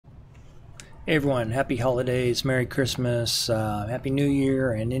Hey everyone, happy holidays, Merry Christmas, Happy New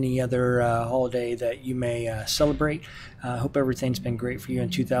Year, and any other holiday that you may celebrate. I hope everything's been great for you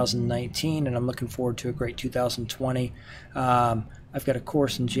in 2019, and I'm looking forward to a great 2020. I've got a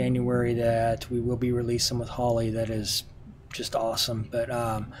course in January that we will be releasing with Holly that is just awesome, but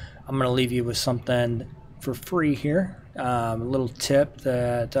I'm going to leave you with something for free here, a little tip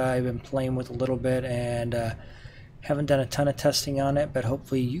that I've been playing with a little bit, and haven't done a ton of testing on it, but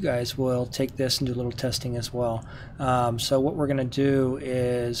hopefully you guys will take this and do a little testing as well. So what we're going to do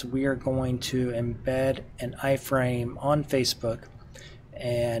is we are going to embed an iframe on Facebook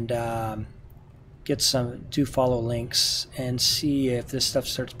and get some DOFOLLOW links and see if this stuff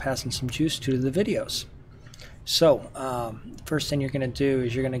starts passing some juice to the videos. So first thing you're going to do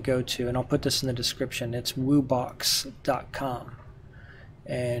is you're going to go to, and I'll put this in the description, it's woobox.com,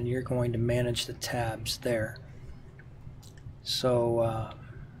 and you're going to manage the tabs there. So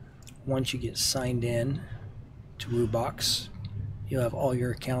once you get signed in to WooBox, you'll have all your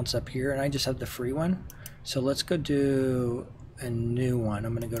accounts up here, and I just have the free one. So let's go do a new one.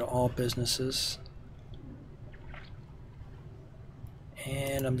 I'm going to go to all businesses,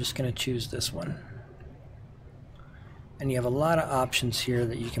 and I'm just going to choose this one. And you have a lot of options here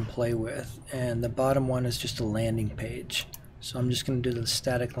that you can play with, and the bottom one is just a landing page. So I'm just going to do the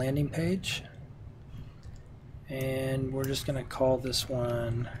static landing page. And we're just going to call this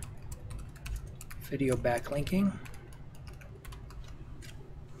one video backlinking.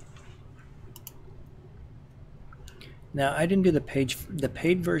 Now I didn't do the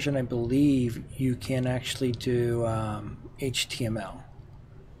paid version. I believe you can actually do HTML.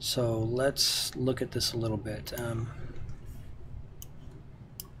 So let's look at this a little bit.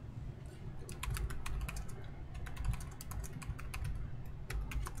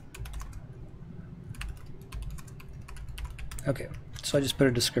 Okay, so I just put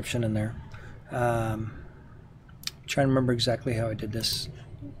a description in there. Trying to remember exactly how I did this.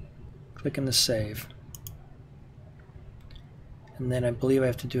 Clicking the save. And then I believe I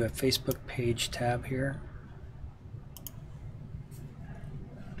have to do a Facebook page tab here.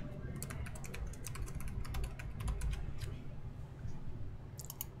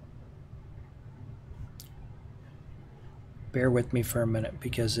 Bear with me for a minute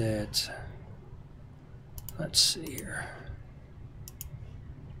because let's see here.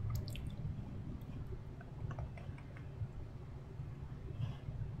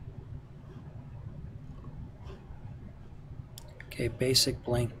 Okay, basic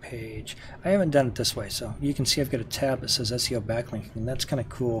blank page. I haven't done it this way, so you can see I've got a tab that says SEO backlinking, and that's kind of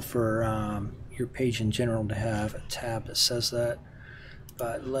cool for your page in general to have a tab that says that.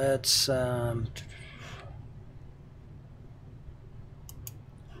 But let's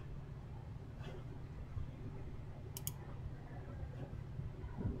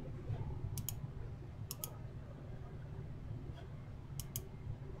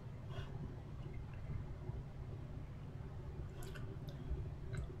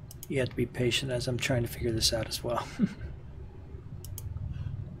you have to be patient as I'm trying to figure this out as well.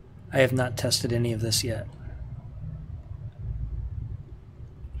 I have not tested any of this yet.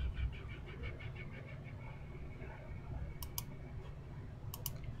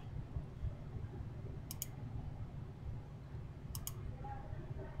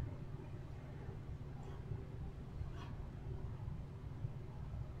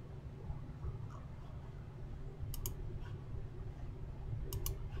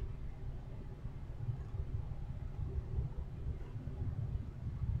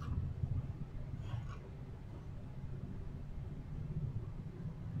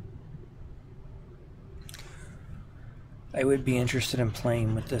 I would be interested in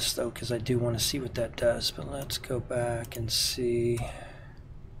playing with this though, because I do want to see what that does, but let's go back and see. I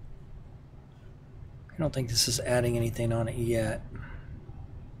don't think this is adding anything on it yet.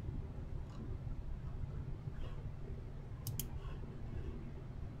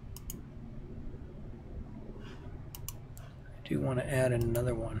 I do want to add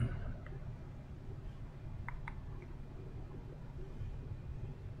another one.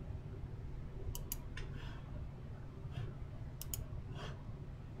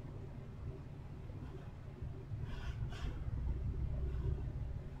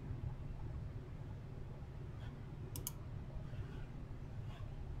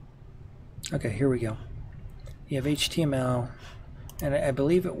 Okay, here we go. You have HTML, and I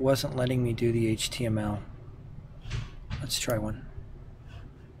believe it wasn't letting me do the HTML. Let's try one.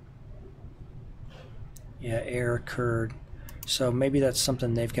 Yeah, error occurred. So maybe that's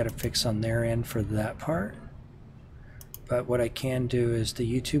something they've got to fix on their end for that part. But what I can do is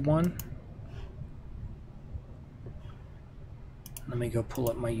the YouTube one. Let me go pull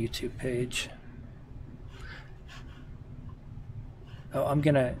up my YouTube page. Oh, I'm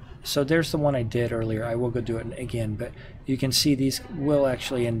gonna, so there's the one I did earlier. I will go do it again, but you can see these will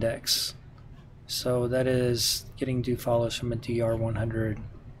actually index. So that is getting do follows from a DR100,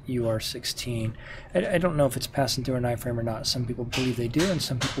 UR16. I don't know if it's passing through an iframe or not. Some people believe they do, and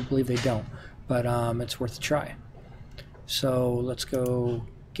some people believe they don't. But it's worth a try. So let's go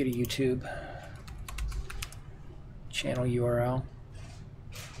get a YouTube channel URL.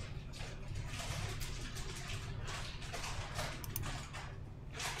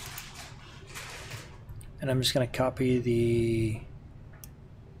 And I'm just going to copy the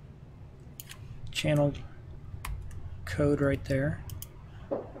channel code right there.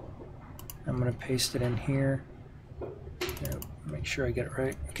 I'm going to paste it in here. Make sure I get it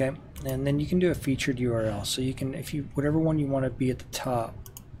right. Okay, and then you can do a featured URL. So you can, if you, whatever one you want to be at the top.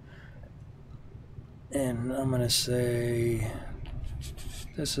 And I'm going to say,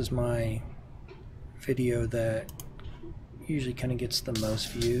 this is my video that usually kind of gets the most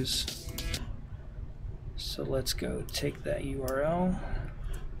views. So let's go take that URL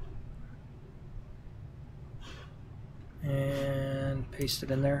and paste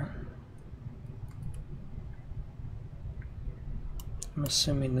it in there. I'm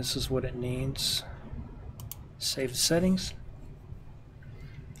assuming this is what it needs. Save the settings.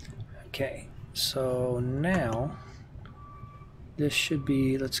 Okay, so now this should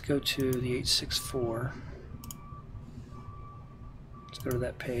be, let's go to the 864. Let's go to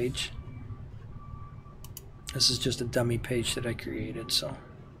that page. This is just a dummy page that I created, so.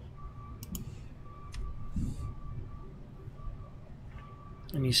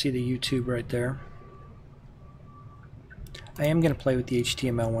 And you see the YouTube right there. I am going to play with the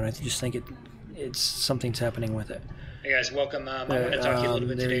HTML one. I just think it's something's happening with it. Hey guys, welcome. I want to talk to you a little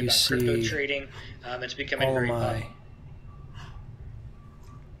bit today about crypto trading. It's becoming very popular.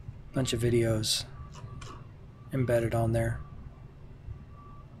 Bunch of videos embedded on there.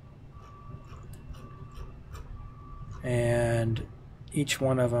 And each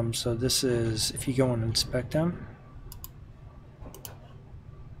one of them, so this is, if you go and inspect them,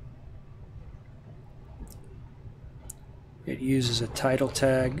 it uses a title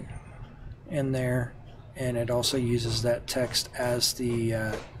tag in there, and it also uses that text as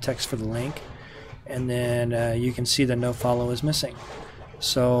the text for the link, and then you can see the no follow is missing.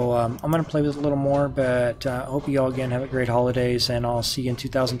 So I'm going to play with it a little more, but I hope you all again have a great holidays, and I'll see you in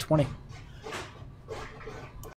 2020.